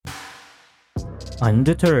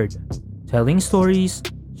Undeterred, telling stories,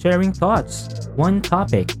 sharing thoughts, one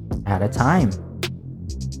topic at a time.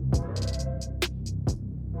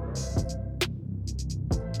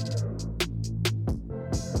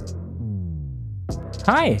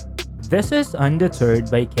 Hi, this is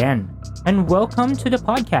Undeterred by Ken, and welcome to the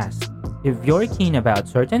podcast. If you're keen about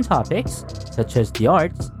certain topics, such as the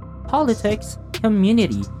arts, politics,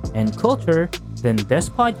 community, and culture, then this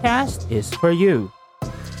podcast is for you.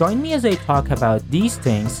 Join me as I talk about these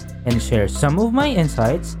things and share some of my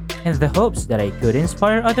insights in the hopes that I could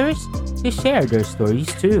inspire others to share their stories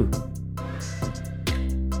too.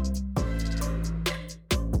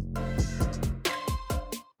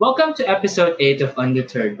 Welcome to episode 8 of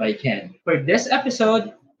Undeterred by Ken. For this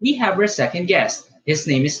episode, we have our second guest. His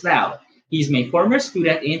name is Lau. He's my former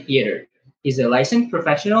student in theater. He's a licensed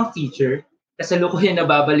professional teacher, kasalukuyan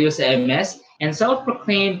nababaliw sa MS, and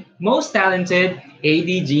self-proclaimed most talented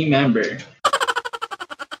ADG member.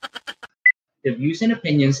 The views and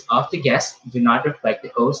opinions of the guests do not reflect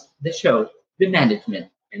the host, the show, the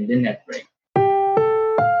management, and the network.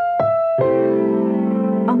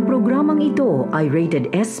 Ang programang ito ay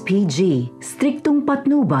rated SPG. Striktong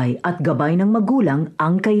patnubay at gabay ng magulang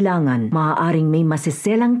ang kailangan. Maaaring may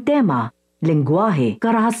masiselang tema, lengguwahe,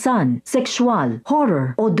 karahasan, sexual,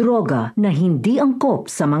 horror o droga na hindi angkop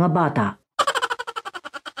sa mga bata.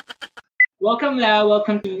 Welcome, Lau.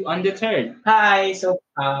 Welcome to Undeterred. Hi, so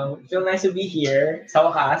feel nice to be here. Sa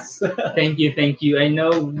wakas. Thank you. I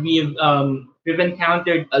know we've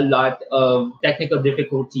encountered a lot of technical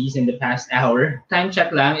difficulties in the past hour. Time check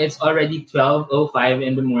lang, it's already 12:05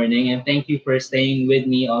 in the morning, and thank you for staying with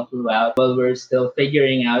me all throughout while we're still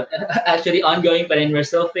figuring out, actually ongoing pa rin, we're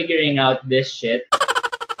still figuring out this shit.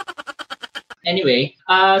 Anyway,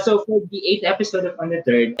 so for the 8th episode of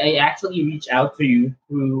Undeterred, I actually reached out to you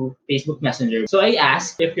through Facebook Messenger. So I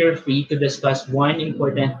asked if you're free to discuss one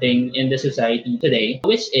important thing in the society today,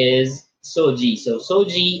 which is SOGI. So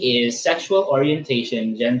SOGI is sexual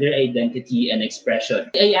orientation, gender identity, and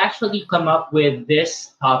expression. I actually come up with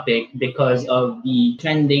this topic because of the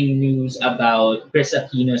trending news about Chris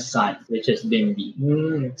Aquino's son, which is Bimbi.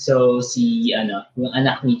 So yung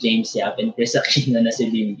anak ni James Yap and Chris Aquino na si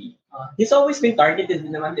Bimbi. He's always been targeted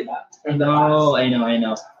din naman, di ba? I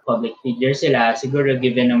know. Public figure sila. Siguro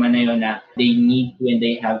given naman na yun na they need to and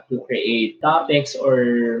they have to create topics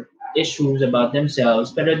or issues about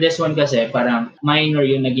themselves. Pero this one kasi parang minor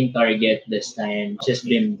yung naging target this time, just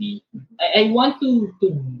Bimbi. I want to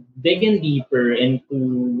dig in deeper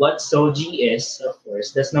into what SOGI is, of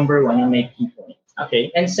course. That's number one, yung my key point. Okay.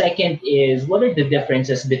 And second is, what are the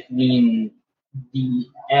differences between the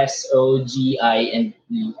SOGI and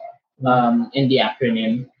the in the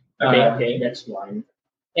acronym? Okay. That's one.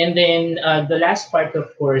 And then the last part, of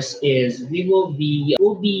course, is we'll be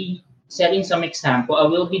setting some example.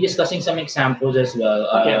 We'll be discussing some examples as well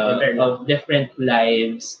of different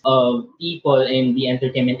lives of people in the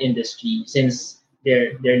entertainment industry since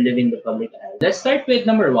they're living the public eye. Let's start with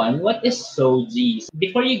number one. What is SOGI?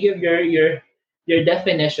 Before you give your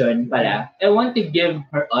definition, pala, I want to give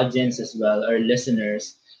our audience as well, our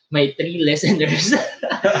listeners, my 3 listeners.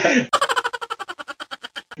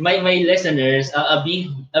 my listeners, a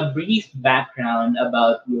brief background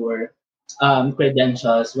about your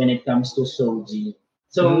credentials when it comes to SOGI.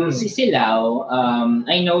 So si Silao,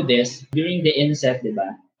 I know this during the inset, di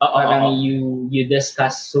ba? Parang you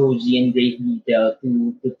discuss SOGI in great detail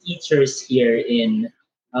to teachers here in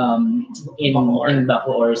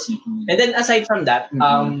Bacoor City. And then aside from that,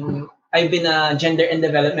 I've been a gender and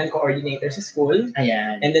development coordinator sa school.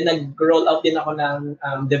 Ayan. And then nag-roll out din ako ng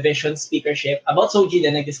division speakership about SOGI.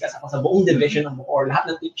 Then nag-discuss ako sa buong division ng Bacoor,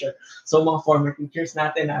 lahat ng teacher. So mga former teachers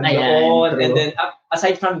natin na doon. And then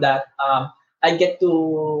aside from that, I get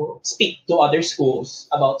to speak to other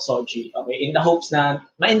schools about SOGI. Okay, in the hopes na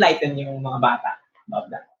ma-enlighten yung mga bata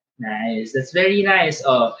about that. Nice. That's very nice.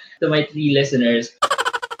 To my 3 listeners,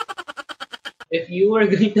 if you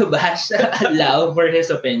were going to bash Lau for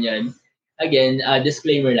his opinion, again,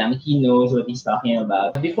 disclaimer lang, he knows what he's talking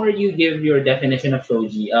about. Before you give your definition of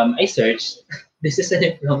SOGI, I searched. This is an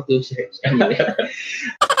impromptu search. Anyway.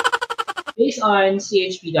 Based on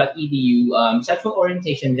chp.edu, sexual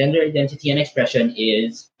orientation, gender identity, and expression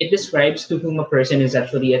it describes to whom a person is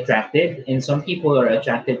sexually attracted, and some people are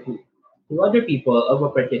attracted to other people of a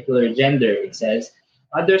particular gender. It says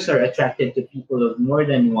others are attracted to people of more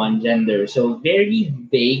than one gender. So very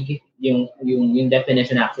vague yung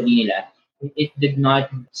definition actually nila. It did not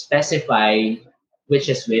specify which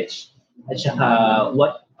is which. At saka,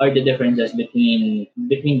 what are the differences between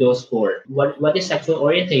those 4? What is sexual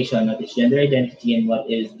orientation, what is gender identity, and what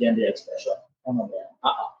is gender expression? Tama ba yan?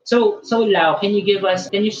 So Lau, can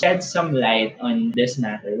you shed some light on this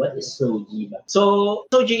matter? What is Soji ba? So,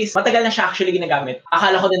 Soji is, matagal na siya actually ginagamit.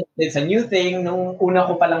 Akala ko din it's a new thing. Nung una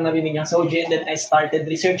ko palang narinig yung Soji, and then I started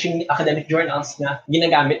researching academic journals na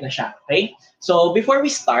ginagamit na siya. Okay? So, before we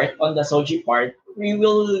start on the Soji part, we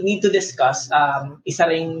will need to discuss isa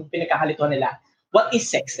ring pinagkakalito nila. What is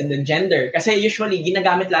sex and then gender? Kasi usually,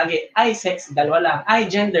 ginagamit lagi, ay, sex, dalawa lang. Ay,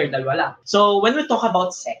 gender, dalawa lang. So, when we talk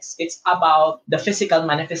about sex, it's about the physical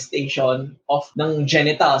manifestation of ng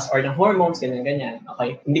genitals or ng hormones, ganyan.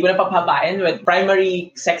 Okay? Hindi ko na papabain with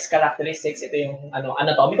primary sex characteristics. Ito yung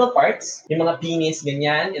anatomical parts, yung mga penis,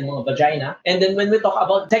 ganyan, yung mga vagina. And then when we talk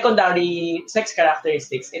about secondary sex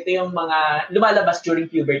characteristics, ito yung mga lumalabas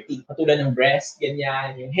during puberty. Katulad ng breast,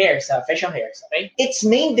 ganyan, yung hairs, facial hairs. Okay? Its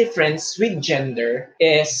main difference with gender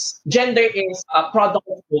is a product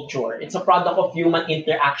of culture. It's a product of human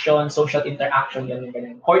interaction, social interaction,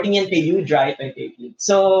 ganyan. According yan kay Udry 2018.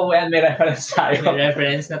 So, may reference tayo. May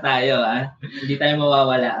reference na tayo, Hindi tayo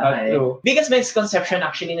mawawala. Okay. Biggest misconception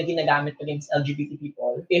actually na ginagamit against LGBT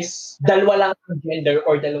people is dalawa lang ang gender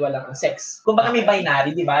or dalawa lang ang sex. Kung baka may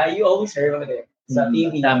binary, di ba? You always hear about it sa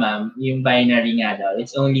TV. Tama. Yung binary nga daw.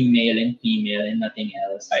 It's only male and female and nothing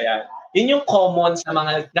else. Ayan. Yun yung common sa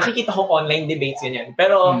mga nakikita kong online debates ganyan.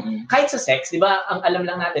 Pero kahit sa sex, di ba, ang alam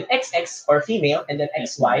lang natin, XX or female and then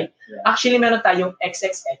XY. Yeah. Actually, meron tayong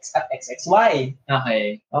XXX at XXY.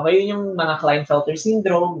 Okay, yun yung mga Klinefelter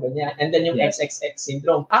syndrome, ganyan. And then yung XXX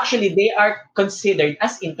syndrome. Actually, they are considered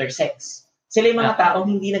as intersex. Sila yung mga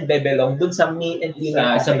taong hindi nagbe-belong dun sa male and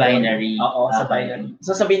female. Sa binary. Oo, sa binary.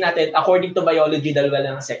 So sabihin natin, according to biology, dalawa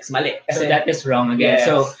lang sex. Mali. Kasi that is wrong again.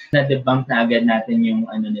 Yes. So, na-debunk na agad natin yung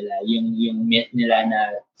yung myth nila na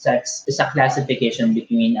sex is a classification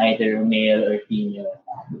between either male or female.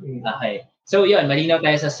 Okay. So yun, malinaw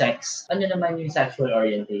tayo sa sex. Ano naman yung sexual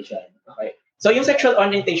orientation? Okay. So yung sexual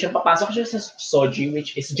orientation, papasok siya sa Soji,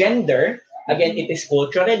 which is gender. Again, it is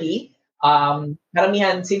culturally.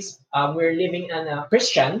 Karamihan, since we're living in a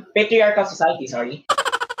Christian, patriarchal society,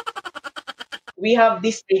 we have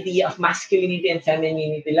this idea of masculinity and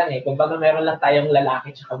femininity lang eh. Kung baga meron lang tayong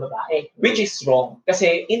lalaki at babae, which is wrong.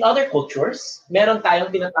 Kasi in other cultures, meron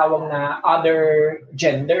tayong tinatawag na other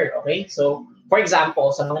gender, okay? So, for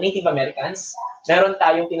example, sa mga Native Americans, meron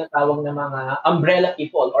tayong tinatawag na mga umbrella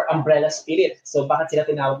people or umbrella spirit. So, bakit sila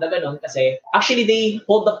tinawag na ganun? Kasi, actually, they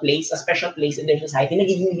hold a special place in their society.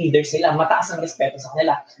 Nagiging leaders sila. Mataas ang respeto sa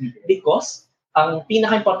kanila. Because, ang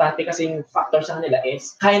pinaka-importante kasing factor sa kanila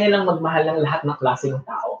is, kaya nilang magmahal ng lahat ng klase ng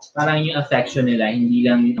tao. Parang yung affection nila, hindi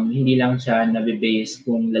lang siya nabe-base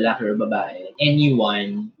kung lalaki or babae.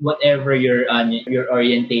 Anyone, whatever your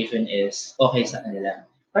orientation is, okay sa kanila.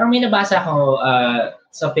 Parang may nabasa ko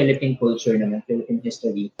sa Philippine culture naman, Philippine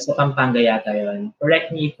history. Sa Pampanga yata yun.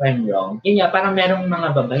 Correct me if I'm wrong. Yun nga, parang merong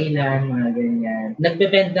mga babaylan, mga ganyan.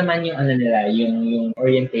 Nagbe-bend naman yung nila, yung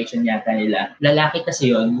orientation yata nila. Lalaki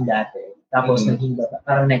kasi yun dati. Tapos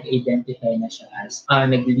parang nag-identify na siya as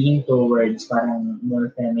nag-lean towards parang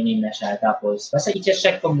more feminine na siya. Tapos basta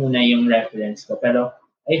i-check ko muna yung reference ko. Pero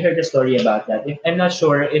I heard a story about that. I'm not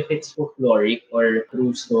sure if it's folkloric or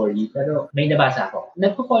true story, pero may nabasa ko.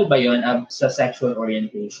 Nagpo-fall ba yun sa sexual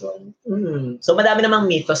orientation? So, madami namang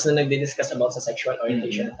mythos na nagdi-discuss about sa sexual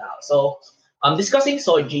orientation ng tao. So, discussing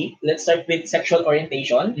Soji, let's start with sexual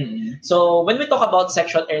orientation. So, when we talk about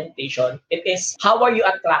sexual orientation, it is how are you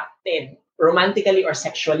attracted romantically or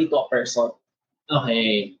sexually to a person?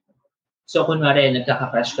 Okay. So, kunwari,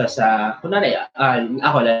 nagkaka-crush ka ako,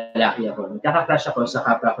 lalaki ako. Nagkaka-crush ako sa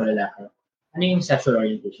kapwa ko lalaki. Ano yung sexual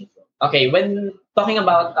orientation ko? Okay, when talking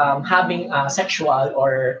about having a sexual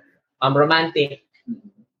or romantic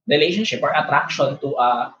relationship or attraction to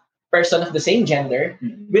a person of the same gender,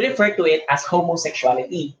 we refer to it as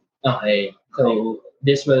homosexuality. Okay. So,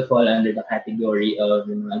 this will fall under the category of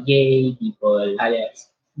mga gay people. Yes.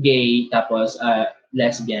 Gay, tapos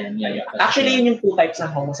lesbian. Actually, yun yung two types ng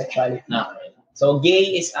homosexuality. Okay. So,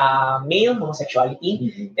 gay is male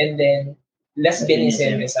homosexuality, and then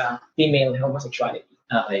lesbianism is a female homosexuality.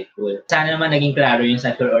 Okay, cool. Sana naman naging klaro yung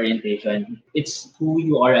sexual orientation. It's who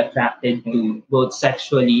you are attracted to, both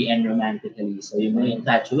sexually and romantically. So, yung mga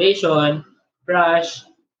infatuation, crush,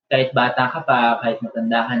 kahit bata ka pa, kahit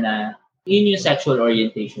matanda ka na, yun yung sexual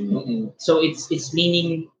orientation mo. So, it's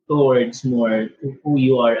leaning towards more to who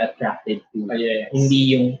you are attracted to. Yes.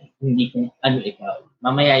 Hindi kung ano ikaw.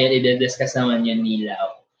 Mamaya yan, i-discuss naman yun ni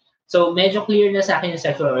Lau. So, medyo clear na sa akin yung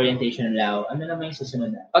sexual orientation, Lau. Ano naman yung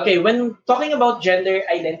susunod na? Okay, when talking about gender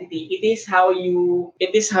identity, it is how you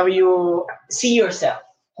see yourself.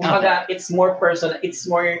 Kumbaga, it's more personal, it's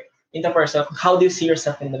more interpersonal. How do you see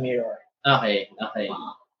yourself in the mirror? Okay.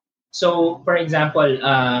 So, for example,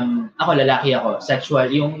 ako lalaki ako, sexual,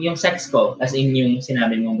 yung sex ko, as in yung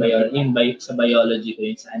sinabi mong sa biology ko,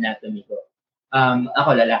 yung sa anatomy ko.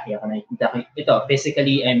 Ako lalaki ako, nakikita ko, ito,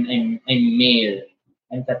 physically, I'm male.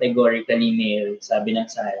 I'm categorically male, sabi ng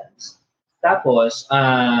science. Tapos,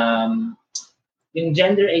 yung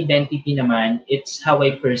gender identity naman, it's how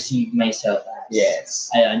I perceive myself as. Yes.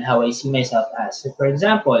 Ayun, how I see myself as. So, for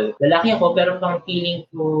example, lalaki ako, pero parang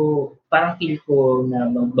feel ko na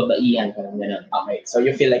magbabaihan, parang gano'n. Okay, so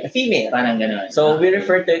you feel like a female. Parang gano'n. So we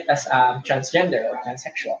refer to it as transgender or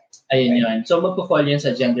transsexual. Ayun yun. So magpo-fall yun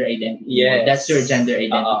sa gender identity. Yes. That's your gender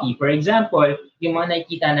identity. For example, yung mga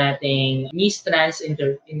nakikita nating Miss Trans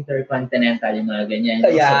Intercontinental, yung mga ganyan.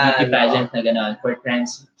 Sa beauty pageant na gano'n for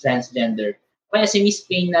transgender. Kaya si Miss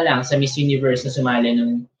Payne na lang sa Miss Universe na sumali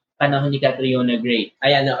nung panahon ni Catriona Gray.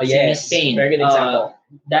 Ayan, si Miss Payne. Very good example.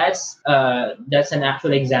 That's an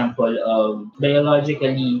actual example of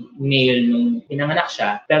biologically male nung pinanganak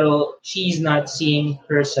siya, pero she's not seeing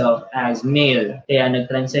herself as male. Kaya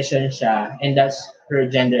nag-transition siya, and that's her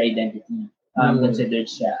gender identity. Considered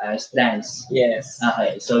siya as trans. Yes.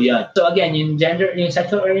 Okay, so yun. So again, yung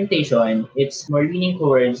sexual orientation, it's more leaning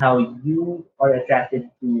towards how you are attracted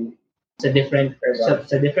to sa different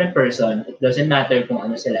person. It doesn't matter kung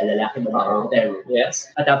ano sila, lalaki ba or whatever. Yes.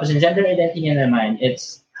 At tapos yung gender identity niya naman,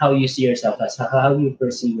 it's how you see yourself as, how you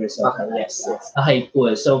perceive yourself. Yes. Okay,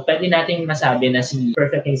 cool. So pwede nating masabi na si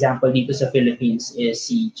perfect example dito sa Philippines is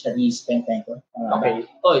si Charisse Pentenco. Okay.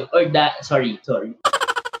 Sorry.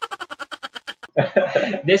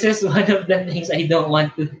 This is one of the things I don't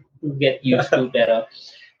want to get used to, pero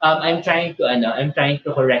I'm trying to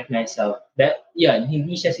correct myself. That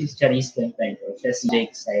hindi siya si Charisse Pentenco, siya si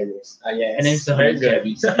Jake Cyrus. Yes. And I'm sorry,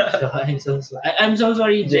 Charisse. I'm so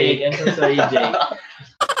sorry, Jake.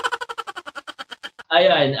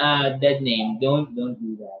 Ayun, dead name. Don't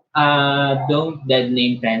do that. Don't dead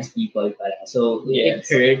name trans people pala. So it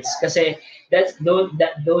hurts kasi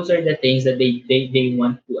those are the things that they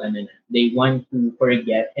want to they want to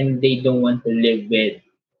forget, and they don't want to live with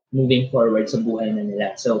moving forward sa buhay na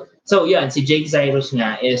nila. So yun, si Jake Cyrus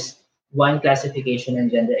nga is one classification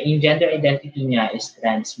ng gender. Yung gender identity niya is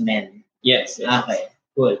trans men. Yes. Okay,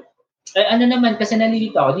 cool. Ano naman, kasi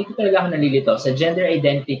nalilito ako, dito talaga ako nalilito sa gender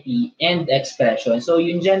identity and expression. So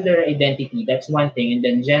yung gender identity, that's one thing, and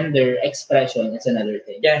then gender expression is another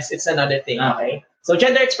thing. Yes, it's another thing. Okay. So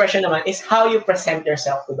gender expression naman is how you present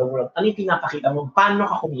yourself to the world. Ano yung pinapakita mo? Paano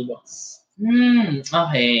ka kumilos?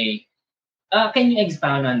 Okay. Can you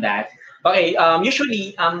expound on that? Okay,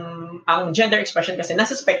 usually, ang gender expression kasi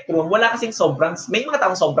nasa spectrum, wala kasing may mga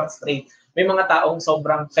taong sobrang straight, may mga taong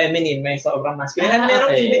sobrang feminine, may sobrang masculine, and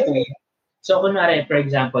meron in between. So, kunwari, for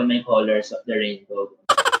example, may colors of the rainbow.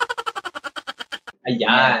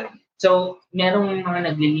 Ayan. So, merong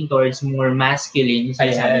mga nag-lean towards more masculine,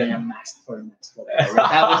 sabi ng mask for mask.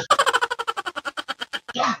 Tapos,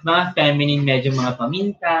 mga feminine, medyo mga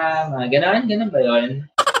paminta, mga ganun ba yun?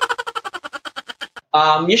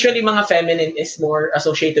 Usually, mga feminine is more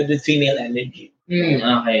associated with female energy.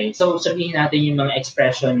 Okay. So, sabihin natin yung mga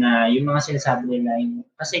expression na, yung mga sinasabi nila,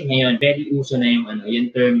 kasi ngayon, very uso na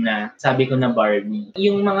yung term na, sabi ko na Barbie.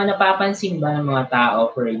 Yung mga napapansin ba ng mga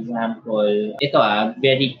tao, for example, ito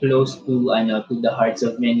very close to the hearts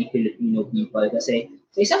of many Filipino people. Kasi,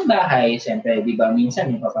 sa isang bahay, siyempre, di ba,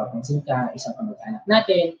 minsan may papapansin ka, isang kamag-anak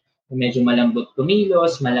natin, medyo malambot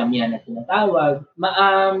kumilos, malamyan na tinatawag,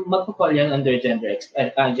 magpo-fall yan under gender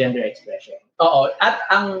expression. Oo. At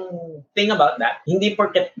ang thing about that, hindi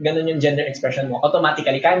porket ganun yung gender expression mo,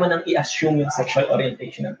 automatically, kaya mo nang i-assume yung sexual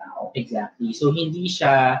orientation ng tao. Exactly. So, hindi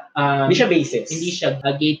siya basis. Hindi siya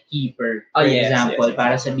a gatekeeper, for example,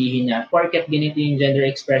 para sabihin na, porket ganito yung gender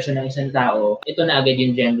expression ng isang tao, ito na agad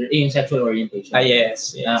yung yung sexual orientation.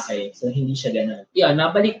 Yes. Okay. So, hindi siya ganun.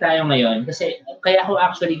 Mabalik tayo ngayon, kasi kaya ko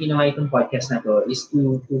actually ginawa itong podcast na to is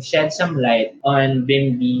to shed some light on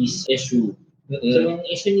Bimbi's issue. So, yung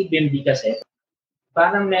issue ni Bimbi kasi,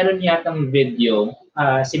 parang meron yatang video,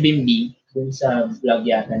 si Bimbi, dun sa vlog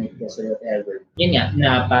yata ni Chris or whatever. Yun nga,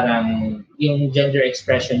 na parang yung gender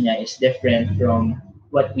expression niya is different from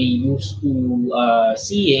what we used to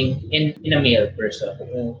seeing in a male person.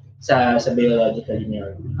 Sa biological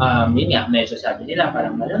male. Yun nga, medyo sabi nila,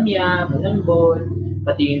 parang malamya, malambot,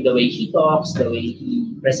 pati yung the way he talks, the way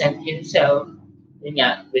he presents himself, yun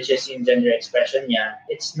nga, which is yung gender expression niya,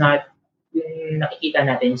 it's not yung nakikita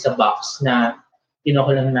natin sa box na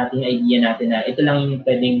kinuha lang natin yung idea natin na ito lang yung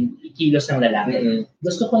pwedeng ikilos ng lalaki.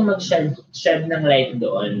 Gusto kong mag-shed ng light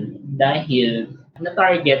doon dahil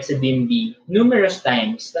na-target si Bimbi numerous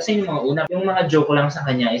times kasi yung mga joke lang sa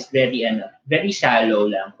kanya is very shallow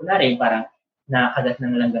lang. Kunwari parang nakagat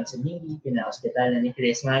ng langgam sa Bimbi, pina-hospital na ni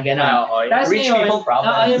Chris, mga gano'n. Tapos rich people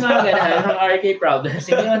problems. Yung mga gano'n, mga RK problems.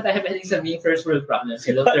 Hindi naman tayo pwedeng sabihin first world problems,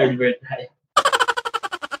 hello, third world tayo.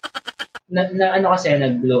 Ano kasi,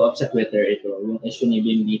 nag-blow up sa Twitter ito, yung issue ni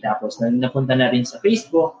Bimbi, tapos napunta na rin sa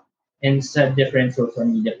Facebook and sa different social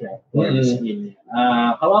media platforms.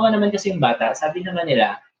 Kawawa naman kasi yung bata, sabi naman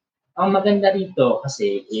nila, ang maganda rito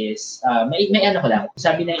kasi is, may ano ko lang,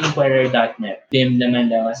 sabi ng Inquirer.net, Bim naman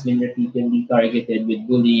daw has been repeatedly targeted with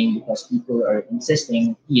bullying because people are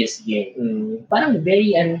insisting he is gay. Parang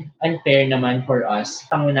very unfair naman for us,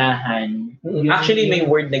 pangunahan. Actually, may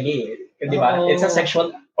word na gay, di ba? It's a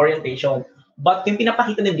sexual orientation. But yung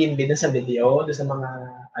pinapakita ni Bimbi dun sa video, dun sa mga,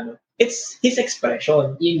 it's his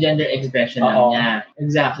expression. Yung gender expression lang niya.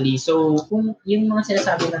 Exactly. So, kung yung mga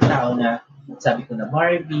sinasabi ng tao na, sabi ko na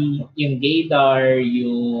Barbie, yung gaydar,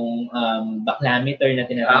 yung baclameter na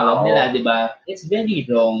tinatawag nila, di ba? It's very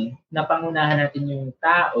wrong na pangunahan natin yung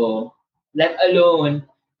tao, let alone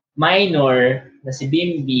minor na si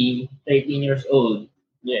Bimbi, 13 years old.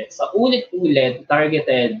 Yes. So, ulit-ulit,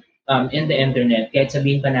 targeted in the internet, kahit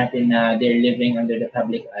sabihin pa natin na they're living under the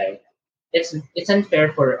public eye, it's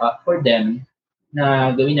unfair for them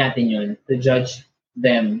na gawin natin yun, to judge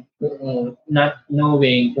them, not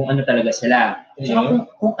knowing kung ano talaga sila. So,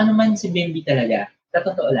 kung ano man si Bimbi talaga, sa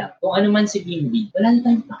totoo lang, kung ano man si Bimbi, wala na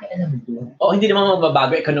tayong pakialam doon. Hindi naman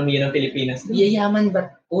mababago ekonomiya ng Pilipinas. Yayaman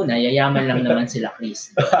ba? Yayaman lang naman sila,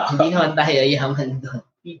 Chris. Hindi naman tayo yayaman doon.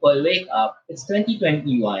 People, wake up. It's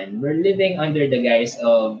 2021. We're living under the guise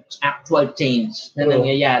of actual change na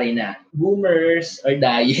nangyayari na. Boomers are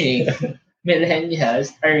dying.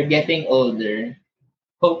 Millennials are getting older.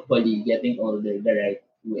 Hopefully, getting older the right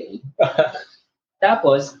way.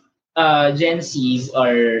 Tapos, Gen Zs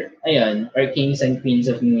are kings and queens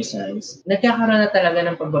of nuisance. Nagkakaroon na talaga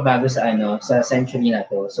ng pagbabago sa century na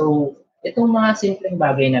to. So, itong mga simpleng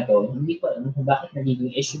bagay na to, hindi ko alam bakit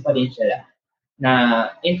nagiging issue pa rin sila. Na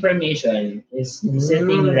information is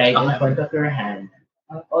sitting right in front of your hand.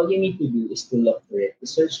 All you need to do is to look for it, to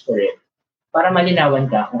search for it, para malinawan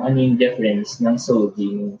ka kung ano yung difference ng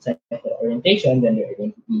SOGI, yung sexual orientation, gender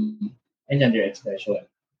identity, and gender expression.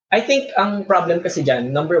 I think ang problem kasi dyan,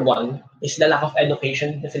 number one, is the lack of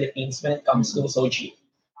education in the Philippines when it comes to SOGI.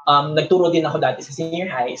 Nagturo din ako dati sa senior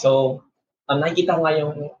high, so nakikita ko nga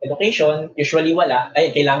yung education, usually wala,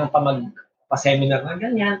 kailangan pa pa-seminar na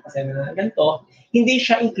ganyan, pa-seminar na ganito, hindi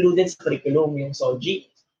siya included sa curriculum yung SOGI.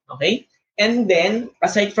 Okay? And then,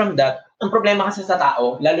 aside from that, ang problema kasi sa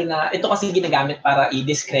tao, lalo na, ito kasi ginagamit para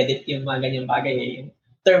i-discredit yung mga ganyang bagay.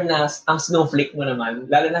 Term na ang snowflake mo naman,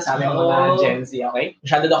 lalo na sa aming mga Gen Z, okay?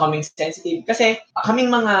 Masyado daw kaming sensitive. Kasi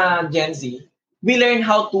kaming mga Gen Z, we learn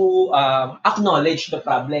how to acknowledge the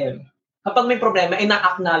problem. Kapag may problema,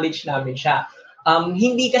 ina-acknowledge namin siya.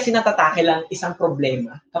 Hindi kasi natatake lang isang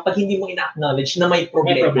problema kapag hindi mo ina-acknowledge na may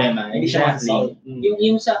problema. Hindi siya solve.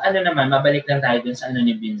 Yung sa naman, mabalik lang tayo dun sa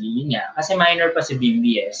ni Bimbi. Yun nga. Kasi minor pa si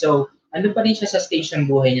Bimbi eh. So, pa rin siya sa stage ng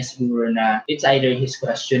buhay niya siguro na it's either he's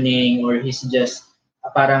questioning or he's just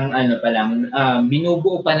parang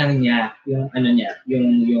binubuo pa lang niya yung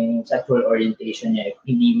yung sexual orientation niya. If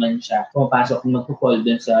hindi man siya pumapasok, magpo-fall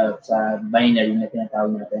dun sa binary na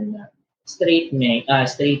tinatawag natin na straight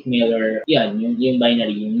male or yung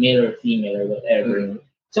binary, yung male or female or whatever.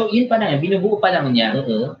 So yun pa lang, binubuo pa lang niya.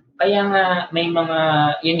 Kaya nga may mga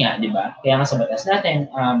yun nga, 'di ba? Kaya nga sa batas natin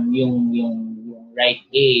yung right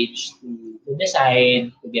age to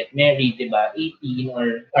decide to get married, 'di ba? 18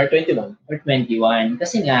 or 21.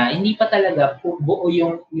 Kasi nga hindi pa talaga buo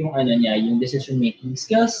yung yung decision making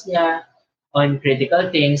skills niya on critical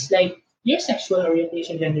things like your sexual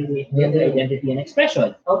orientation, gender identity, and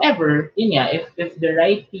expression. However, yun nga, if the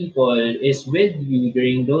right people is with you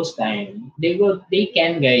during those times, they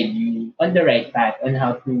can guide you on the right path on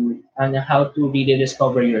how to really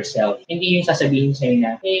discover yourself. Hindi yung sasabihin sa'yo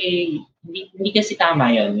na, hindi kasi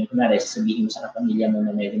tama yun. Yung kunwari, sasabihin mo sa kapamilya mo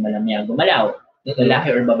na medyo malamya gumalaw.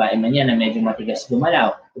 Lalaki or babae man yan na medyo matigas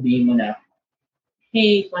gumalaw. Sabihin mo na,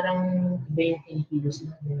 parang ba yung kinikilos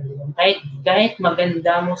na? Kahit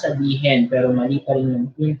maganda mo sabihin, pero mali pa rin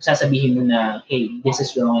yung sasabihin mo na, this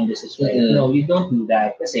is wrong and this is right. No, you don't do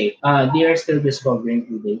that kasi they are still discovering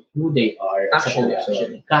who they are. Actually.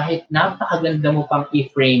 Kahit napakaganda mo pang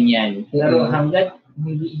i-frame yan, pero hanggat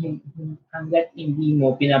hindi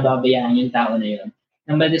mo pinababayaan yung tao na yun,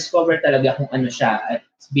 na ma-discover talaga kung ano siya at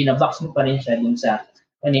binabox mo pa rin siya dun sa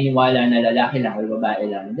paniniwala na lalaki lang o babae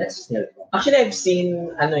lang, that's still wrong. Actually, I've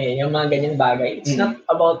seen, yung mga ganyan bagay. It's not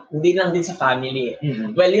about, hindi lang din sa family.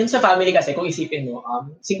 Well, yun sa family kasi, kung isipin mo,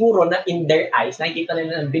 siguro na in their eyes, nakikita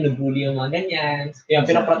nila na binubuli yung mga ganyan, yung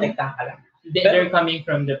pinaprotektahan ka lang. they're coming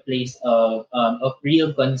from the place of real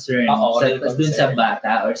concern dun sa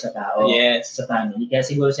bata or sa tao, sa family. Kaya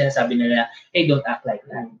siguro sinasabi nila, hey, don't act like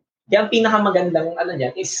that. Kaya ang pinakamagandang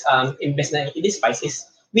dyan is, imbes na i-despise is,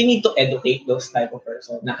 we need to educate those type of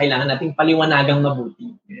person na kailangan nating paliwanagang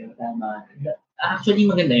mabuti. Tama. Actually,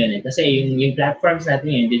 maganda yun kasi yung platforms natin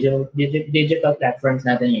yun, digital platforms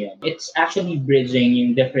natin yun, it's actually bridging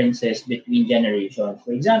yung differences between generations. For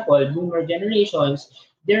example, boomer generations,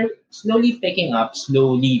 they're slowly picking up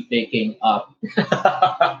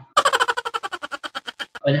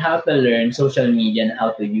on how to learn social media and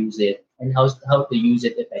how to use it and how to use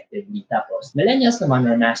it effectively. Tapos, millennials naman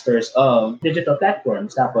are masters of digital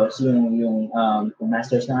platforms. Tapos, yung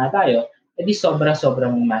masters na nga tayo, edi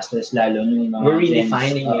sobrang masters lalo nung mga we're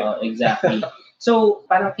redefining it. Exactly. So,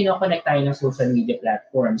 parang kinoconnect tayo ng social media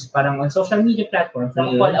platforms. Parang on social media platforms,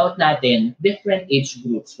 call out natin different age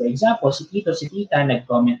groups. For example, si Tito, si Tita,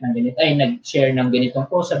 nag-comment ng ganito, nag-share ng ganitong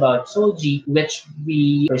post about Soji, which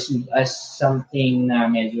we perceive as something na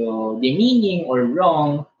medyo demeaning or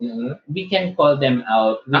wrong. We can call them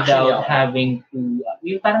out without having to,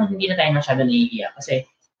 yung parang hindi na tayo masyado nahihiya. Kasi,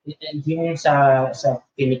 yung sa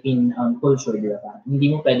Philippine culture, di ba?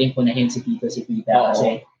 Hindi mo pwedeng punahin si Tito, si Tita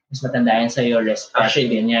kasi mas matanda yan sa'yo, respect,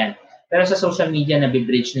 ganyan. Pero sa social media,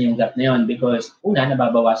 nabibridge na yung gap na yun because una,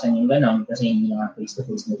 nababawasan yung ganon kasi hindi na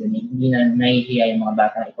face-to-face na ganyan. Hindi na nahihiya yung mga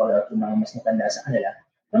batang i-call out yung mga mas matanda sa kanila.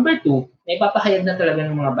 Number 2, naipapahayag na talaga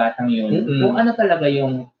ng mga batang yun kung ano talaga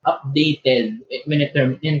yung updated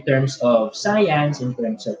in terms of science, in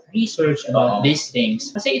terms of research about these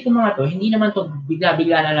things. Kasi itong mga to, hindi naman to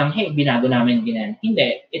bigla-bigla na lang, hey, binago namin ganyan.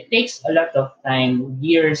 Hindi. It takes a lot of time,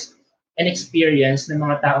 years, and experience ng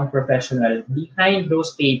mga taong professional behind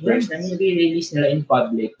those papers na nire-release nila in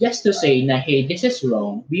public just to say na, hey, this is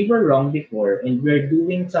wrong. We were wrong before and we're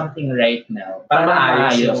doing something right now para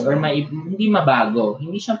maayos or hindi mabago.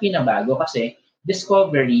 Hindi siyang pinabago kasi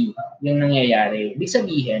discovery yung nangyayari. Ibig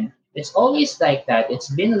sabihin, it's always like that.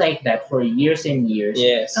 It's been like that for years and years.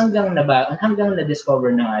 Yes. Hanggang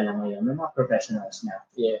na-discover na nga lang ngayon ng mga professionals na.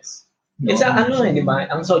 Yes. No? It's di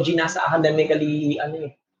ba? Ang Soji nasa academically,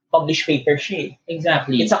 published paper siya.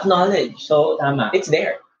 Exactly. It's acknowledged. So, tama. It's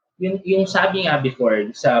there. Yung sabi nga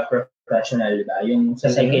before sa professional, di ba? Yung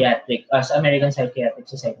sa psychiatric, sa American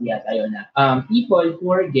Psychiatric Society ayaw na. People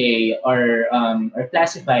who are gay are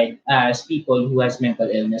classified as people who has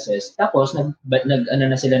mental illnesses. Tapos, na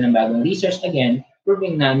sila ng bagong research again,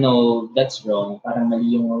 proving na no, that's wrong. Parang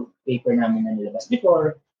mali yung paper namin na nilabas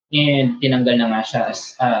before. And tinanggal na nga siya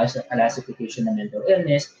as a classification ng mental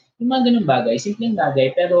illness. Yung mga ganung bagay, simpleng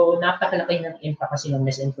bagay, pero napakalaki ng impact kasi ng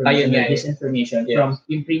misinformation or disinformation from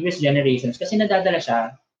yung previous generations. Kasi nadadala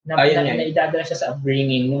siya, naidadala siya sa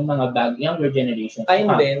upbringing ng mga younger generations.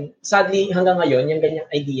 Ayun din, sadly, hanggang ngayon, yung ganyang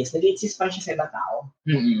ideas, nag-exist pa siya sa ibang tao.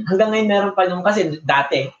 Hanggang ngayon, meron pa nung, kasi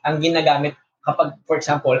dati, ang ginagamit kapag, for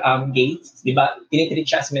example, gays, di ba, tinitreat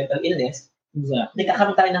siya as mental illness,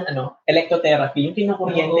 nagkakaroon tayo ng electrotherapy, yung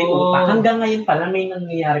kinukuryente utak. Hanggang ngayon pala may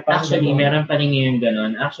nangyayari pa. Actually, meron pa rin ngayon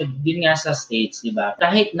ganun. Actually, din nga sa States, di ba?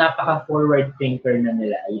 Kahit napaka-forward thinker na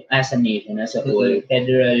nila as a nation, as a whole,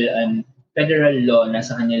 federal law na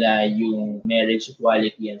sa kanila yung marriage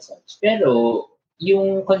equality and such. Pero,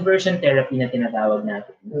 yung conversion therapy na tinatawag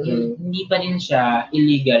natin, hindi pa rin siya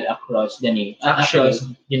illegal across the nation, across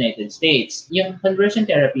United States. Yung conversion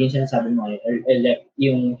therapy, yung sinasabi mo,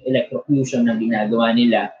 yung electrocution na ginagawa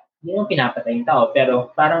nila, hindi yung pinapatay yung tao,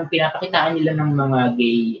 pero parang pinapakitaan nila ng mga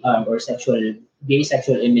gay or gay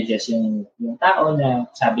sexual images yung tao na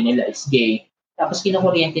sabi nila is gay. Tapos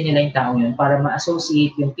kinukuryente nila yung tao yun para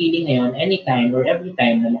ma-associate yung feeling na yun anytime or every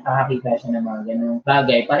time na makakakita siya ng mga ganung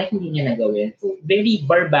bagay para hindi niya nagawin. So, very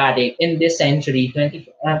barbaric in this century,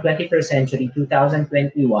 21st century,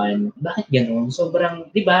 2021. Bakit ganun? Sobrang,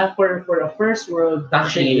 di ba, for a first world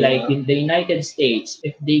country like in the United States,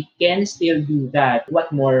 if they can still do that, what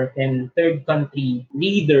more can third country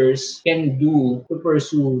leaders can do to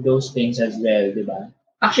pursue those things as well, di ba?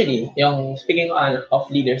 Actually, speaking of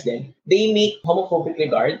leaders then, they make homophobic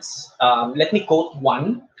regards. Let me quote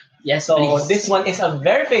one. Yes, so please. This one is a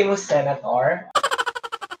very famous senator.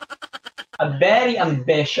 A very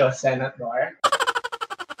ambitious senator.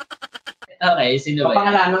 Okay, sino ba?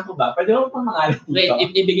 Papangalanan ko ba? Pwede mo pangalan dito?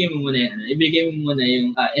 Wait, ibigay mo muna yan. Ibigay mo muna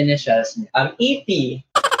yung initials niya. EP.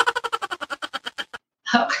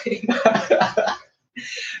 Okay.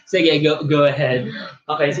 Sige, go ahead.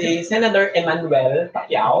 Okay, si Senator Emmanuel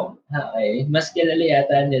Pacquiao. Okay, mas kilala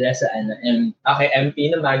yata nila sa Okay,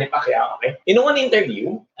 MP na Manny Pacquiao. Okay. In one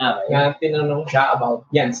interview, na tinanong siya about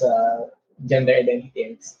yan sa gender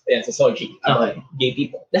identity ayan, sa Soji about gay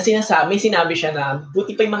people. May sinabi siya na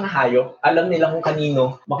buti pa yung mga hayop, alam nila kung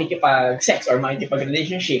kanino makikipag-sex or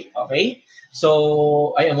makikipag-relationship, okay?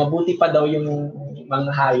 So, ayun, mabuti pa daw yung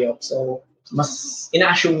mga hayop. So, mas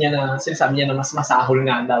ina-assume niya na, sinasabi niya na mas masahol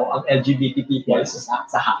nga daw ang LGBT people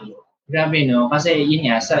sa hayop. Grabe, no? Kasi yun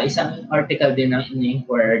nga, sa isang article din ng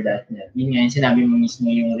Inquirer.net, yun nga yung sinabi mo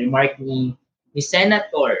mismo yung remark ni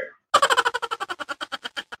Senator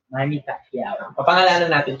Manny Pacquiao.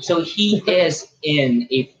 Papangalanan natin. So he is in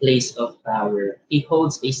a place of power. He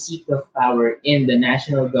holds a seat of power in the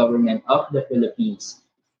national government of the Philippines.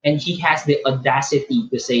 And he has the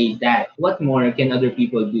audacity to say that. What more can other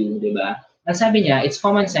people do, di ba? Ang sabi niya, it's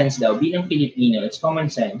common sense daw, bilang Pilipino, it's common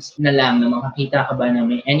sense na lang na makakita ka ba na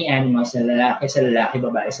may any animals na lalaki sa lalaki,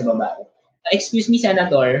 babae sa babae. Excuse me,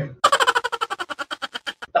 Senator.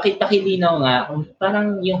 Pakilinaw nga kung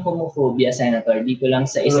parang yung homophobia, Senator, dito lang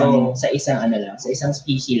sa isang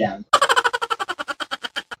species lang.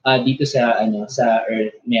 Dito sa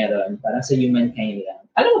Earth meron, parang sa humankind lang.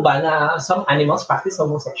 Alam mo ba na some animals practice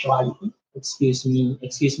homosexuality? Excuse me,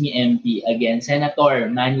 MP. Again, Senator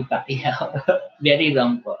Manny Pacquiao. Very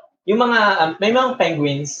wrong po. Yung mga, may mga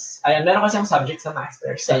penguins, ayan, meron kasi ang subject sa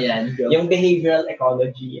masters. Ayan. Yung behavioral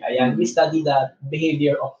ecology, ayan, we study the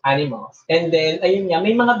behavior of animals. And then, ayun nga,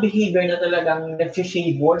 may mga behavior na talagang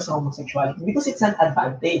nag-favor sa homosexuality because it's an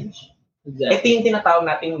advantage. Exactly. Ito yung tinatawag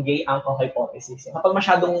natin gay uncle hypothesis. Kapag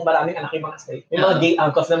masyadong maraming anak yung mga straight, may mga gay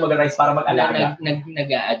uncles na mag-arise para mag-alaga.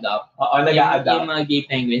 Nag-a-adopt. Oo, nag-a-adopt. Yung mga gay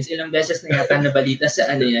penguins, ilang beses na yata nabalita sa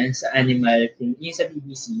sa animal thing, yung sa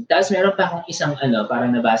BBC. Tapos meron pa akong isang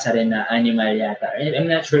parang nabasa rin na animal yata. I'm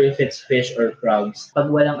not sure if it's fish or frogs.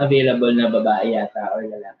 Pag walang available na babae yata or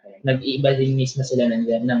lalaki, nag-iiba din mismo sila ng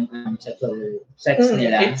sex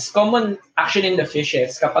nila. It's common actually in the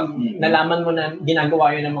fishes. Kapag nalaman mo na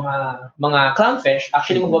ginagawa yun ng mga clownfish,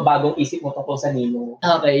 actually magbabagong isip mo tungkol sa Nemo.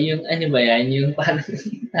 Okay, yung ba yan? Yung parang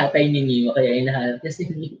tatay ni Nemo, kaya hinahanap niya si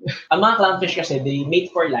Nemo. Ang mga clownfish kasi, they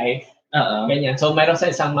mate for life. Ganyan. So, mayroon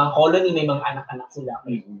sa isang mga colony, may mga anak-anak sila.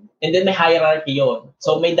 And then, may hierarchy yun.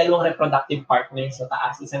 So, may dalawang reproductive partners sa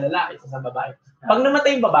taas. Isang lalaki, isang babae. Pag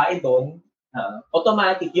namatay yung babae doon,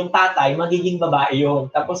 automatic, yung tatay, magiging babae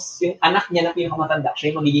yun. Tapos, yung anak niya na pinakamatanda,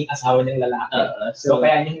 siya yung magiging asawa ng lalaki. So,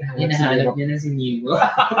 kaya hinahanap niya na si Nemo.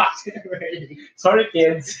 Sorry,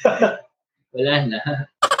 kids. Wala na.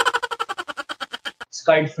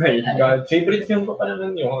 Scarred for life. God, favorite film ko pa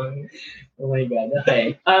naman yun. Oh my God,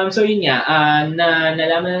 okay. So yun nga,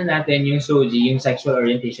 nalaman na natin yung SOGI, yung sexual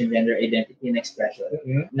orientation, gender identity, and expression,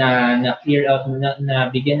 na clear out, na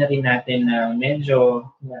bigyan na rin natin na medyo,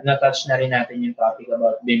 na-touch na rin natin yung topic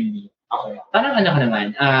about BIMBI. Okay. Parang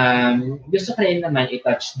naman, gusto ko rin naman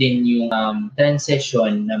i-touch din yung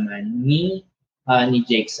transition naman ni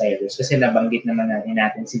Jake Cyrus, kasi nabanggit naman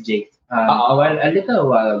natin si Jake a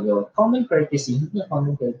little while ago. Common courtesy,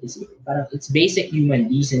 parang it's basic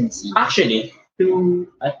human decency actually to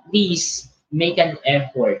at least make an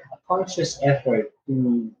effort, a conscious effort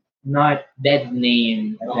to not dead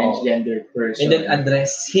name a transgender person. And then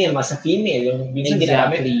address him as a female, yung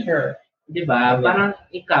exactly. Her. Diba? Parang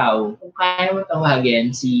ikaw, kung kaya mo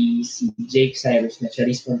tawagin si Jake Cyrus na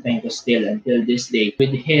Charis Fontaine still until this day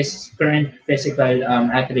with his current physical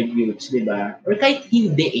attributes, diba? Or kahit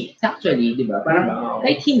hindi actually, diba? Parang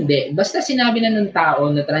kahit hindi, basta sinabi na ng tao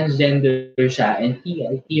na transgender siya and he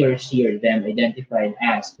or she or them identified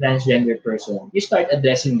as transgender person, you start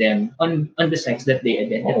addressing them on the sex that they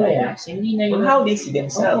identify as. Hindi na yung on how they see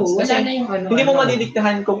themselves. Wala na yung hindi mo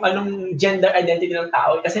madidiktahan kung anong gender identity ng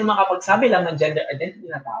tao kasi makapagsabi lang ng gender identity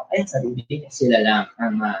ng tao, ay sarili niya. Sila lang.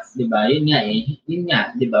 Diba? Yun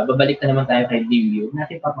nga, diba? Babalik na naman tayo kay Divyo.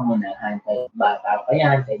 Natin papangunahan. Kahit bata pa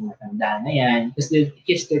yan, kahit matanda na yan. Because the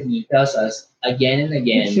history tells us again and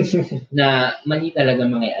again na mali talaga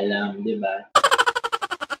mga alam, diba?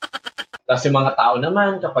 Kasi mga tao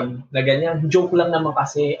naman, kapag na ganyan, joke lang naman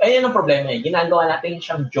kasi, ayun ang problema ginagawa natin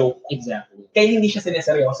siyang joke. Exactly. Kaya hindi siya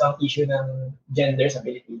sineseryoso ang issue ng gender sa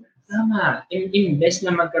Pilipinas. Tama. Imbes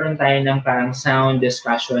na magkaroon tayo ng parang sound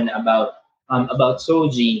discussion about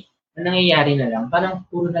SOGI, ang nangyayari na lang, parang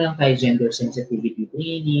puro na lang tayo gender sensitivity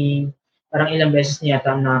training. Parang ilang beses na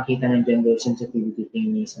yata ang nakakita ng gender sensitivity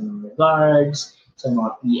training sa mga guards, sa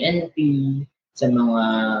mga PNP, sa mga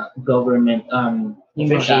government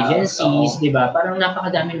agencies, di ba? Parang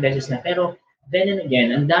napakadaming beses na. Pero then and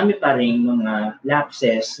again, ang dami pa rin mga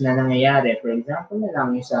lapses na nangyayari. For example na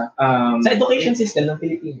lang yung sa education system ng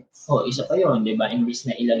Pilipinas. Isa pa yun, di ba? Imbis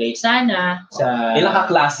na ilagay sana sa... Ilang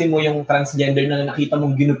kaklase mo yung transgender na nakita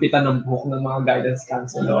mong ginupitan ng buhok ng mga guidance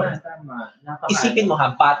counselor. Tama. Isipin mo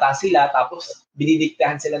ha, bata sila, tapos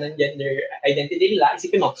dinidiktahan sila ng gender identity nila.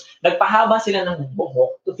 Isipin mo, nagpahaba sila ng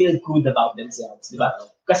buhok to feel good about themselves, di ba?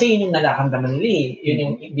 Kasi yun yung nararamdaman nila eh. Yun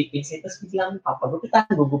yung ibig say, tapos biglang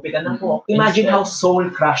gugupitan ng buhok. Imagine how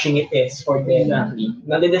soul-crushing it is for them.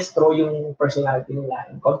 Nade-destroy yung personality nila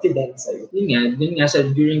and confidence sa'yo. Yun nga sa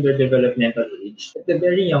during their developmental age, at a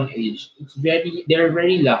very young age, they're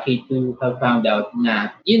very lucky to have found out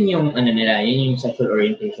na yun yung yun yung sexual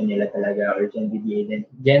orientation nila talaga or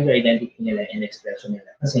gender identity nila and expression nila.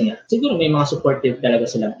 Kasi nga, siguro may mga supportive talaga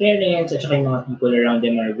silang parents at saka yung mga people around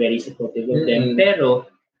them are very supportive of them. Pero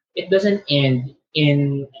it doesn't end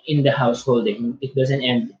in the household. It doesn't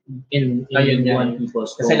end in one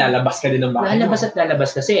people's home. Kasi lalabas ka din ng bahay.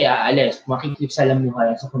 Lalabas kasi aalis.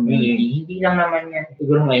 Makikipsalamuha sa community. Hindi lang naman yan.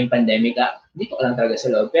 Siguro ngayong pandemic, dito ka lang talaga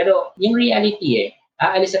sa loob. Pero yung reality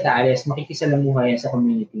aalis at aalis, makikisalamuha yan sa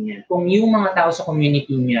community niya. Kung yung mga tao sa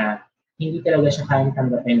community niya, hindi talaga siya kayang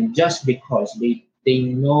tanggapin just because they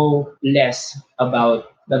know less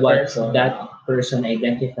about what that person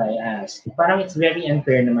identify as. Parang it's very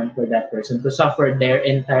unfair naman for that person to suffer their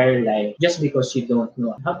entire life just because you don't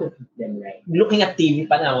know how to treat them right. Looking at TV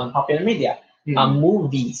pa naman, popular media,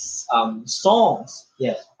 movies, songs,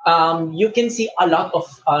 yes. You can see a lot of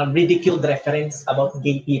ridiculed reference about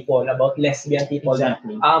gay people, about lesbian people.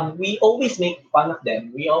 Exactly. We always make fun of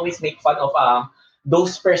them. We always make fun of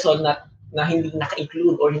those person na hindi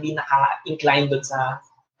naka-include or hindi naka-incline doon sa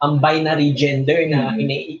binary gender na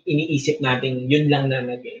iniisip natin yun lang na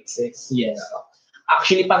nag-exist. Yes.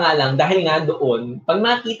 Actually pa nga lang, dahil nga doon, pag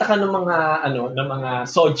nakita ka ng mga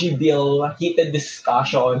Soji bill, heated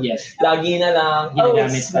discussion, yes. Lagi na lang,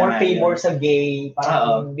 it's more favor sa gay,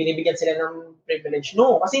 parang binibigyan sila ng privilege.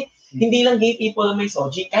 No, kasi hindi lang gay people may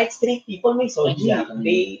Soji, kahit straight people may Soji.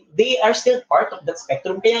 Exactly. They are still part of that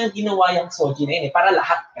spectrum, kaya ginawa yung Soji na yun, para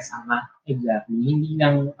lahat kasama. Exactly. Hindi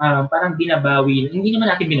lang, parang binabawi, hindi naman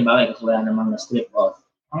natin binabawi kasi wala namang na-strip off.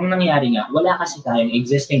 Ang nangyari nga, wala kasi tayong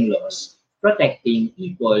existing laws protecting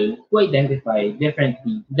people who identify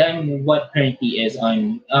differently than what currently is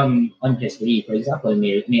on history. For example,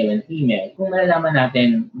 male and female. Kung malalaman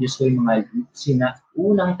natin, just yung mga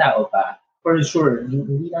unang tao pa, for sure,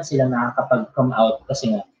 hindi lang sila nakakapag-come out kasi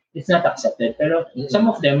nga, it's not accepted. Pero some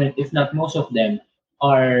of them, if not most of them,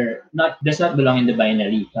 does not belong in the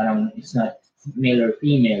binary. Parang it's not male or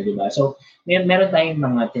female, di ba? So, meron tayong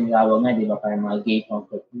mga tinatawag nga, di ba? Parang mga gay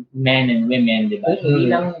conflict, men and women, di ba?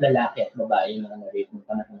 Hindi lang lalaki at babae yung mga na-rape ng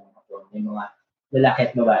panahon ng mga porn. May mga lalaki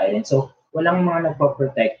at babae rin. So, walang mga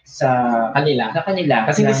nagpo-protect sa kanila.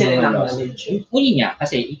 Kasi hindi sila na-acknowledge. Uli nga,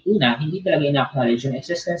 kasi hindi talaga in-acknowledge yung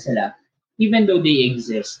existence nila, even though they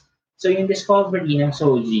exist. So, yung discovery ng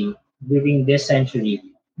Soji during this century,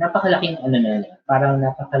 napakalaking parang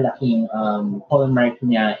napakalaking hallmark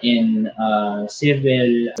niya in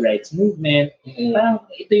civil rights movement. Parang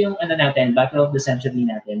ito yung battle of the century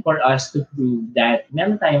natin for us to prove that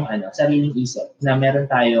meron tayong sariling isip, na meron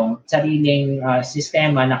tayong sariling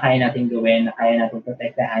sistema na kaya natin gawin, na kaya natin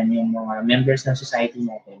protektahan yung mga members ng society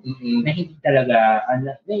natin, na hindi talaga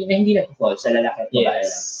na hindi nag-fall sa lalaki at babae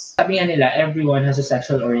lang. Sabi nga nila, everyone has a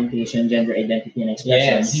sexual orientation, gender identity, and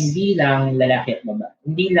expression. Yes. Hindi lang lalaki at babae.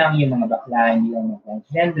 Hindi lang yung mga bakla, hindi lang yung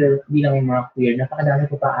transgender, hindi lang yung mga queer. Napakadami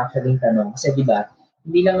ko pa actually tanong. Kasi di ba,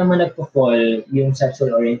 hindi lang naman nagpo-fall yung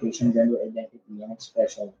sexual orientation, gender identity, and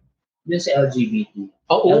expression. Yun sa LGBT.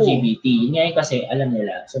 LGBT. Yun nga kasi, alam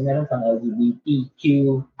nila. So, meron pang LGBTQ,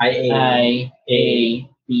 I, A,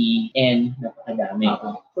 P, N, napakadami.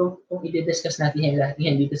 So, kung i-discuss natin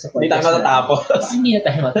yan dito sa podcast, hindi na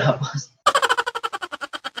tayo matapos.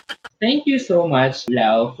 Thank you so much,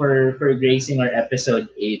 Lau, for gracing our episode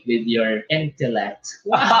 8 with your intellect.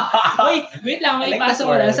 Wow. Wait lang, may pasok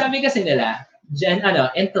ko lang. Sabi kasi nila,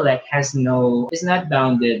 intellect is not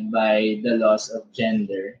bounded by the laws of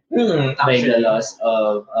gender, by the laws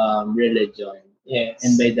of religion,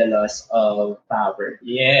 and by the laws of power.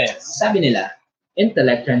 Yes. Sabi nila,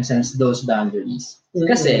 intellect transcends those boundaries.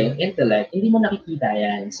 Kasi intellect, hindi mo nakikita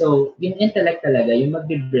yan. So, yung intellect talaga, yung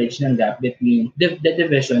mag-bridge ng gap between, the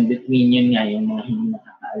division between yun nga, yung mga hindi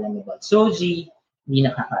nakakaalam about Soji, hindi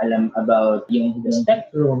nakakaalam about yung the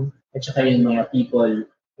spectrum, at saka yung mga people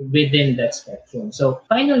within that spectrum. So,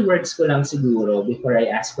 final words ko lang siguro before I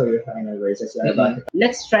ask for your final words as well about it.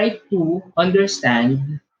 Let's try to understand.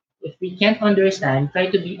 If we can't understand, try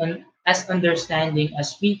to be as understanding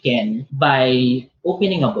as we can by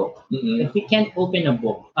opening a book. If we can't open a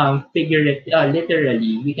book,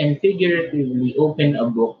 literally, we can figuratively open a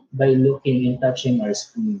book by looking and touching our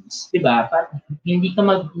screens. Diba? Hindi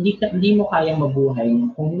mo kayang mabuhay.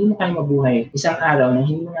 Kung hindi mo kayang mabuhay isang araw na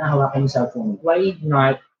hindi mo nahawakan yung cellphone, why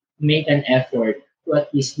not make an effort to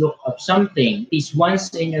at least look up something, at least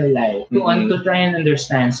once in your life, to try and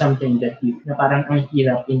understand something that na parang ang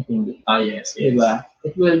hirap intindi. Yes. Diba?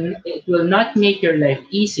 It will not make your life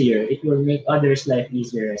easier. It will make others' life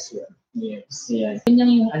easier as well. Yes. Yeah. Yun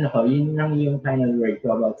lang yung final word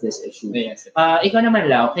ko about this issue. Yes. Ikaw naman,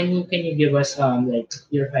 Lau, can you give us like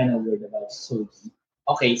your final word about SOGI?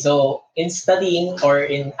 Okay, so in studying or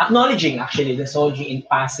in acknowledging actually the SOGI, in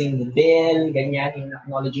passing the bill, ganyan, in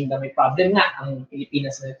acknowledging na may problem nga ang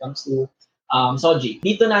Pilipinas when it comes to SOGI.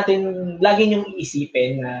 Dito natin lagi niyong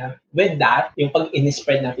iisipin na with that, yung pag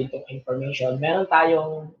in-spread natin itong information,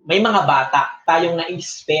 may mga bata tayong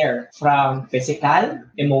na-spare from physical,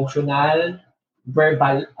 emotional,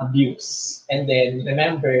 verbal abuse. And then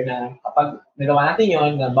remember na kapag nagawa natin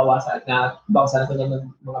yun, na bawasan natin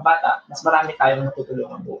ng mga bata, mas marami tayong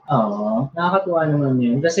matutulungan po. Oo, nakakatuwa naman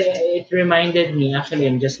yun. Kasi it reminded me, actually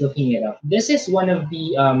I'm just looking it up. This is one of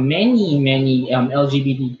the many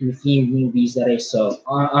LGBTQ themed movies that I saw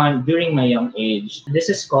during my young age.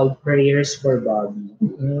 This is called Prayers for Bobby.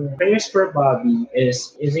 Prayers for Bobby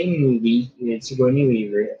is a movie with Sigourney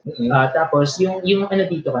Weaver. Tapos yung ano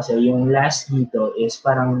dito kasi, yung last dito is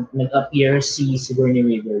parang nag-appear si Sigourney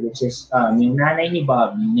Weaver, which is yung nanay ni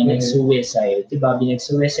Bobby na nag-suicide. Si Bobby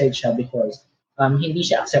nag-suicide siya because hindi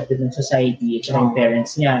siya accepted ng society at yung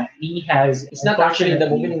parents niya. It's not actually the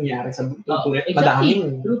movie nangyari sa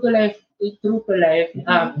madaming. True to life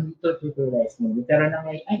movie. Pero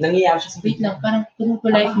nangyayari siya sa wait lang, parang true to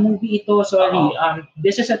life movie ito. Sorry.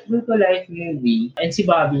 This is a true to life movie. And si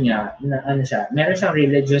Bobby nga, meron siyang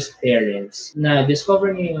religious parents na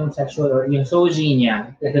discover niya yung sexual or yung SOGI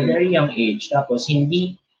niya at a very young age. Tapos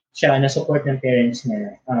hindi siya na-support ng parents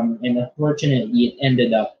niya. And unfortunately, it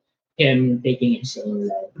ended up him taking his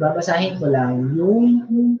own life. Babasahin ko lang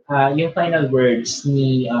yung final words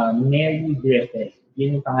ni Mary Griffith.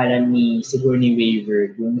 Yun yung pangalan ni Sigourney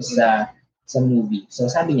Weaver dun sa movie.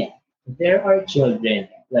 So sabi niya, there are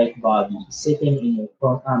children like Bobby sitting in your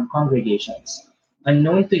congregations.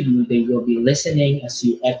 Unknown to you, they will be listening as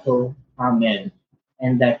you echo Amen.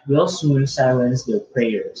 And that will soon silence their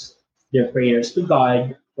prayers to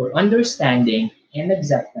God for understanding and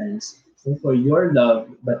acceptance, and for your love,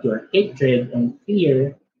 but your hatred and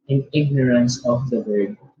fear and ignorance of the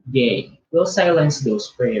word gay will silence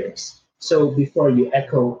those prayers. So before you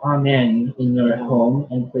echo Amen in your home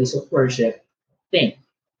and place of worship, think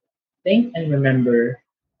and remember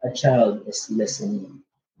a child is listening.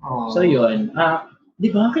 So yun, di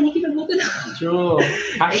ba? Kinikilabutan na. True.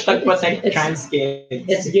 #protect trans kids.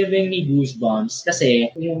 It's giving me goosebumps kasi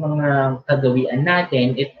yung mga kagawian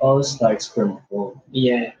natin, it all starts from home.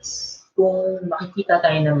 Yes. Kung makikita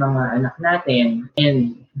tayo ng mga anak natin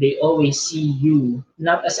and they always see you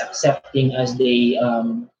not as accepting as they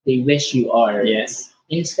wish you are. Yes.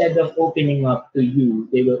 Instead of opening up to you,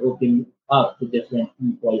 they will open up to different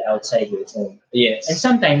people outside your home. Yes. And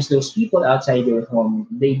sometimes those people outside your home,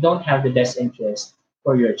 they don't have the best interest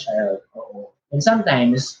for your child. And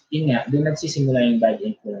sometimes, yun nga, doon nagsisimula yung bad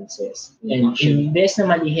influences. And imbes na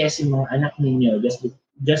malihis yung mga anak ninyo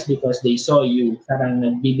just because they saw you, parang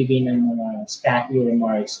nagbibigay ng mga scatty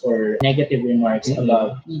remarks or negative remarks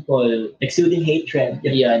about people exuding hatred.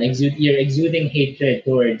 Yeah, you're exuding hatred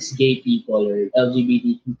towards gay people or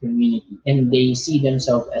LGBTQ community, and they see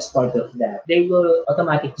themselves as part of that. They will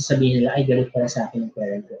automatically sabihin nila, ay, galit pala sa akin ng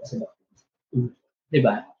parent ko.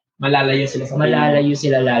 Diba? Malalayo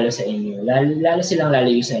sila lalo sa inyo. Lalo silang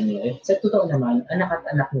lalayo sa inyo. Sa totoo naman, anak at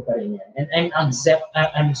anak mo pa rin yan. And I'm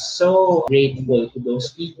so grateful to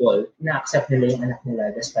those people na accept nila yung anak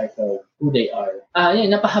nila despite of who they are.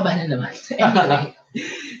 Yun, napahaba na naman. Anyway,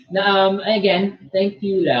 again, thank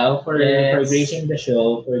you, Lau, for gracing the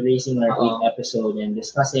show, for gracing our 8th episode and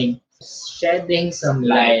shedding some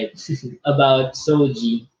light about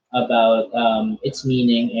SOGI, about its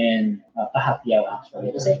meaning and pahapyaw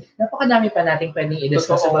actually. Kasi napakadami pa natin pwedeng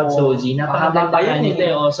i-discuss about SOGI. Napakahaba pa yan.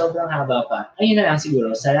 Sobrang haba pa. Ayun na lang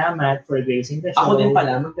siguro. Salamat for gracing the show. Ako din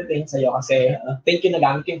pala, magte-thank sa'yo kasi thank you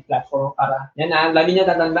nagamit yung platform para lagi niyo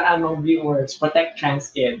tatandaan mga viewers, protect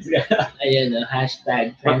trans kids. Ayun,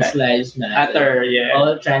 #trans lives matter. Yeah.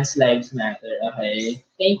 All trans lives matter. Okay.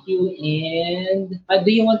 Thank you. And do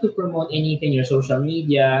you want to promote anything, your social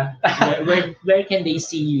media? Where can they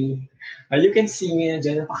see you? You can see me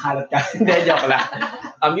dyan, napakalat ka. Hindi, joke lang.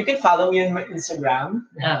 You can follow me on my Instagram.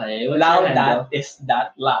 Okay, what's Lao your handle?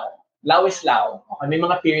 that Lao. Lao is Lao. Okay, may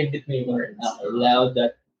mga period between words. Okay, Lao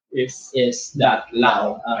that Is that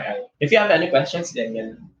Lao. Okay. If you have any questions, then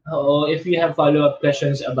yun. if you have follow-up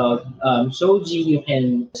questions about Soji, you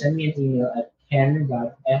can send me an email at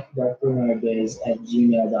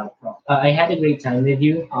ken.f.fernandez@gmail.com. I had a great time with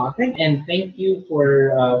you. Thank you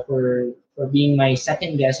for being my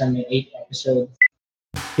second guest on my 8th episode.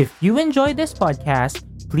 If you enjoyed this podcast,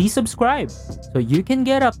 please subscribe so you can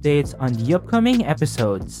get updates on the upcoming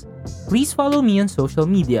episodes. Please follow me on social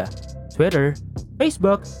media, Twitter,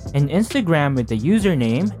 Facebook, and Instagram with the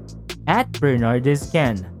username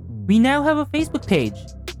 @BernardesCan. We now have a Facebook page.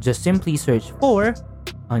 Just simply search for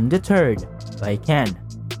Undeterred by Ken.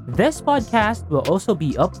 This podcast will also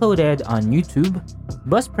be uploaded on YouTube,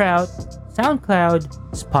 Buzzsprout, SoundCloud,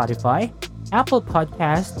 Spotify, Apple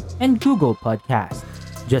Podcast, and Google Podcast.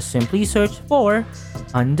 Just simply search for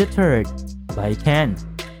Undeterred by Ken.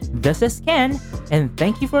 This is Ken, and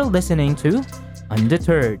thank you for listening to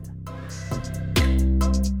Undeterred.